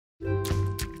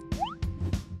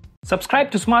Subscribe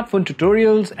to Smartphone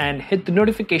Tutorials and hit the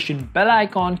notification bell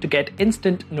icon to get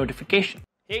instant notification.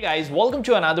 Hey guys, welcome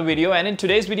to another video, and in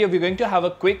today's video we're going to have a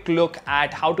quick look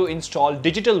at how to install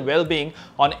Digital Wellbeing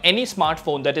on any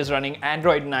smartphone that is running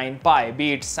Android 9 Pie,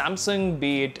 be it Samsung,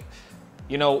 be it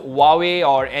Huawei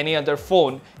or any other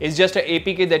phone. It's just an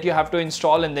APK that you have to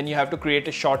install and then you have to create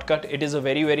a shortcut. It is a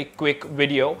very quick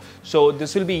video. So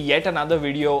this will be yet another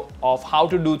video of how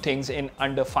to do things in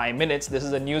under 5 minutes. This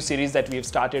is a new series that we've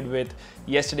started with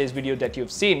yesterday's video that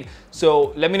you've seen.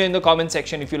 So let me know in the comment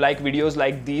section if you like videos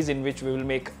like these in which we will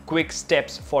make quick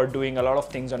steps for doing a lot of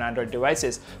things on Android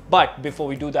devices. But before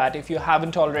we do that, if you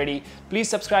haven't already, please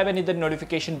subscribe and hit the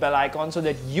notification bell icon so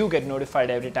that you get notified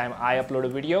every time I upload a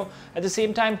video. At the same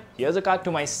time, here's a card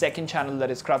to my second channel, that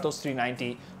is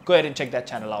Kratos390. Go ahead and check that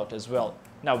channel out as well.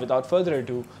 Now without further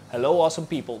ado, hello awesome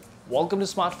people, welcome to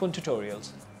Smartphone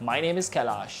Tutorials. My name is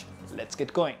Kailash. Let's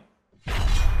get going.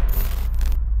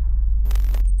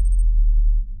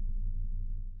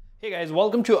 Hey guys,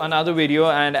 welcome to another video,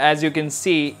 and as you can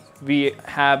see, we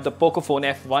have the Pocophone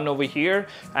F1 over here,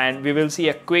 and we will see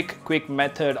a quick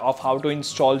method of how to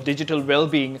install Digital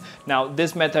Wellbeing. Now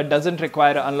this method doesn't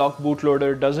require an unlock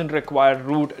bootloader, doesn't require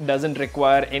root, doesn't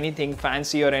require anything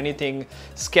fancy or anything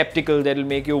skeptical that will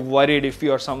make you worried if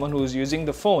you are someone who's using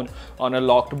the phone on a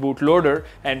locked bootloader.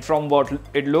 And from what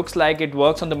it looks like, it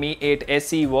works on the Mi 8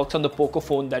 SE, works on the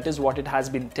Pocophone. That is what it has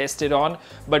been tested on.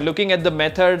 But looking at the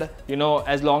method,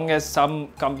 as long as some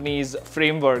companies'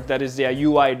 framework, that is their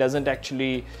UI, doesn't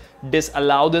actually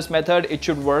disallow this method, it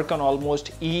should work on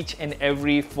almost each and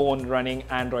every phone running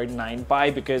Android 9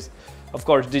 Pie, because of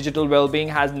course Digital Wellbeing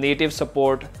has native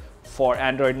support for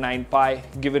Android 9 Pie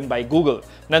given by Google.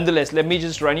 Nonetheless, let me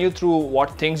just run you through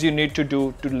what things you need to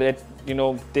do to let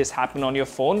this happen on your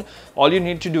phone. All you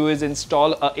need to do is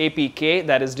install a APK,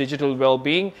 that is Digital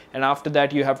Wellbeing, and after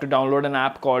that you have to download an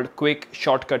app called Quick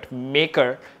Shortcut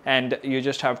Maker, and you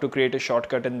just have to create a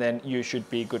shortcut and then you should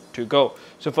be good to go.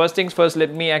 So first things first,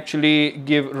 let me actually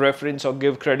give reference or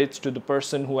give credits to the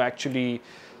person who actually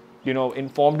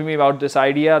informed me about this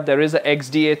idea. There is a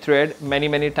XDA thread,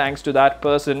 many thanks to that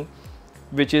person,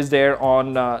 which is there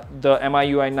on the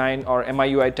MIUI 9 or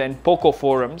MIUI 10 Poco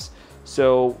forums.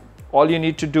 So all you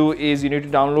need to do is you need to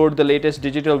download the latest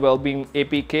Digital Wellbeing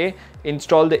APK,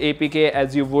 install the APK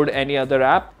as you would any other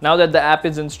app. Now that the app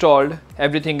is installed,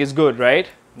 everything is good, right?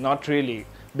 Not really.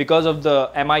 Because of the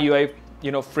MIUI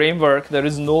framework, there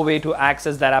is no way to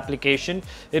access that application.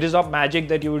 It is not magic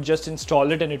that you would just install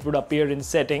it and it would appear in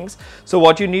settings. So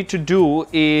what you need to do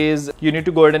is you need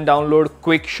to go ahead and download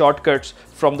quick shortcuts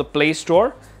from the Play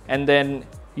Store, and then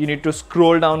you need to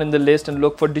scroll down in the list and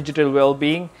look for Digital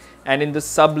Wellbeing, and in the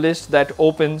sub list that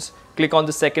opens, click on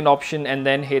the second option and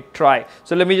then hit try.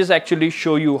 So let me just actually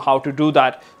show you how to do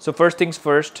that. So first things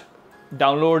first,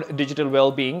 download Digital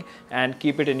Wellbeing and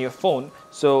keep it in your phone.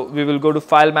 So we will go to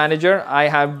File Manager. I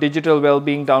have Digital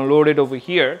Wellbeing downloaded over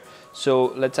here. So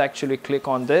let's actually click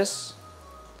on this.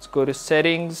 Let's go to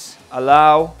Settings,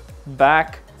 Allow,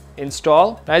 Back,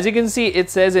 Install. Now, as you can see,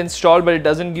 it says install, but it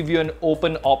doesn't give you an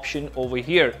open option over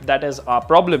here. That is our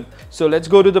problem. So let's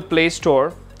go to the Play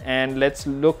Store and let's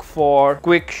look for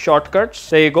Quick Shortcuts.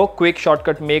 There you go, Quick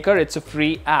Shortcut Maker. It's a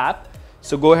free app.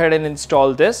 So go ahead and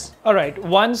install this. All right,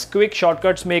 once Quick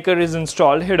Shortcuts Maker is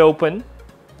installed, hit open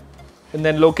and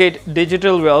then locate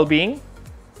Digital Wellbeing.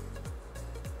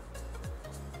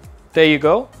 There you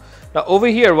go. Now over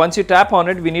here, once you tap on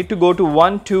it, we need to go to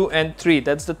 1, 2 and 3.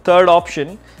 That's the third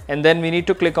option, and then we need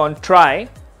to click on try.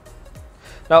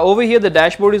 Now over here, the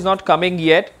dashboard is not coming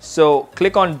yet, so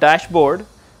click on dashboard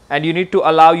and you need to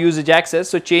allow usage access.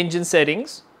 So change in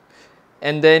settings,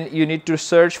 and then you need to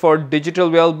search for Digital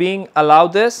Wellbeing, allow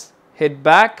this, hit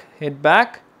back.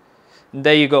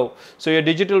 There you go. So your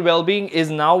Digital Wellbeing is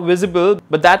now visible,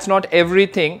 but that's not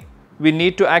everything. We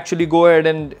need to actually go ahead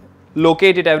and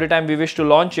locate it every time we wish to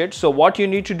launch it. So what you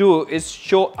need to do is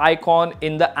show icon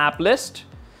in the app list.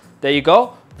 There you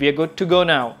go. We are good to go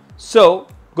now. So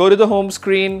go to the home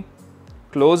screen,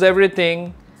 close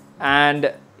everything,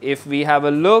 and if we have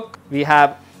a look, we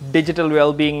have Digital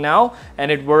Wellbeing now, and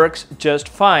it works just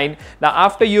fine. Now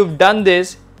after you've done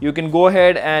this, you can go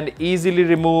ahead and easily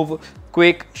remove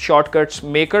Quick Shortcuts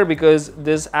Maker because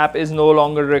this app is no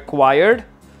longer required.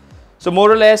 So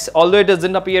more or less, although it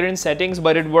doesn't appear in settings,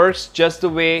 but it works just the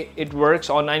way it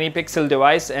works on any Pixel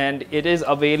device, and it is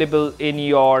available in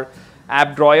your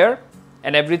app drawer.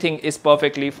 and everything is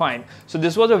perfectly fine. So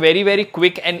this was a very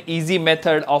quick and easy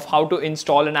method of how to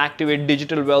install and activate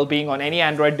Digital Wellbeing on any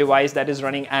Android device that is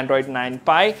running Android 9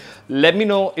 Pie. Let me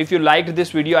know if you liked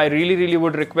this video. I really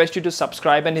would request you to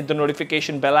subscribe and hit the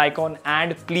notification bell icon,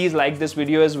 and please like this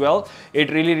video as well.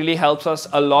 It really helps us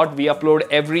a lot. We upload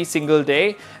every single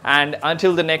day, and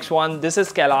until the next one, this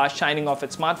is Kailash signing off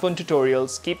at Smartphone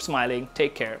Tutorials. Keep smiling.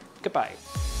 Take care.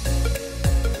 Goodbye.